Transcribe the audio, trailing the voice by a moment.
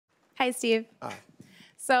Hi, Steve. Hi.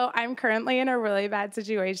 So I'm currently in a really bad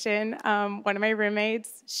situation. One of my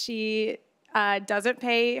roommates, she doesn't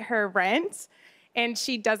pay her rent and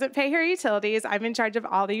she doesn't pay her utilities. I'm in charge of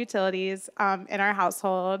all the utilities in our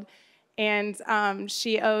household. And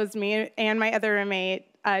she owes me and my other roommate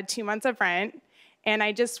 2 months of rent. And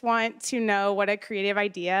I just want to know what a creative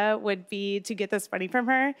idea would be to get this money from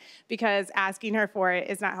her, because asking her for it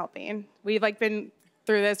is not helping. We've been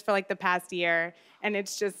through this for the past year, and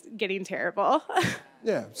it's just getting terrible.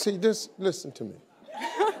 Yeah, see, just listen to me.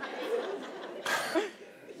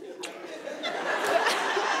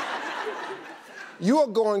 You are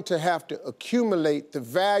going to have to accumulate the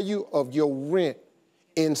value of your rent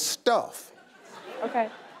in stuff. Okay.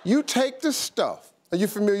 You take the stuff. Are you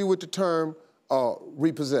familiar with the term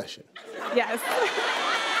repossession? Yes.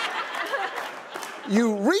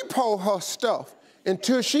 You repo her stuff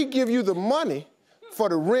until she give you the money for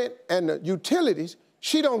the rent and the utilities.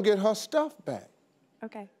 She don't get her stuff back.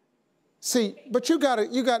 Okay. See, but you got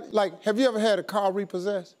have you ever had a car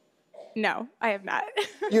repossessed? No, I have not.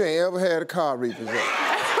 You ain't ever had a car repossessed.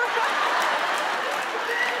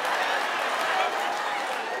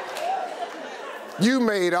 You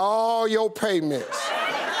made all your payments.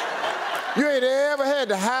 You ain't ever had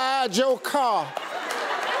to hide your car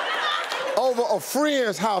over a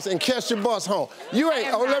friend's house and catch your bus home. You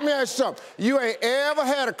ain't, let me ask you something. You ain't ever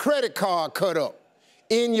had a credit card cut up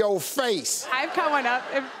in your face. I've cut one up.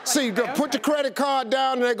 See, put the credit card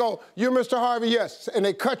down and they go, "You're Mr. Harvey?" "Yes." And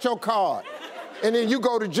they cut your card. And then you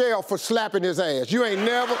go to jail for slapping his ass. You ain't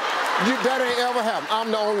never, that ain't ever happened.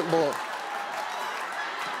 I'm the only boy.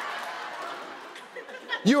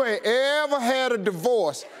 You ain't ever had a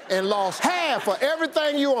divorce and lost half of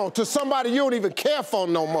everything you own to somebody you don't even care for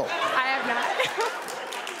no more. I have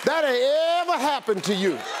not. That ain't ever happened to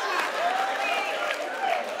you.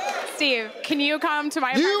 Steve, can you come to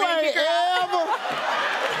my apartment? You ain't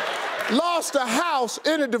ever lost a house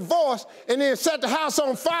in a divorce and then set the house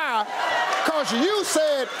on fire because you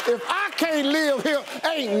said, "If I can't live here,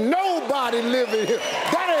 ain't nobody living here."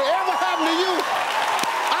 That ain't ever happened to you.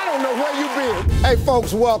 I don't know where you been. Hey,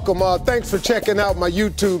 folks, welcome. Thanks for checking out my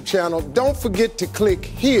YouTube channel. Don't forget to click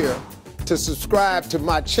here to subscribe to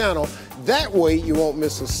my channel. That way you won't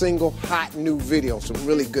miss a single hot new video, some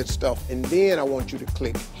really good stuff. And then I want you to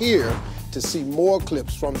click here to see more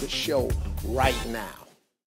clips from the show right now.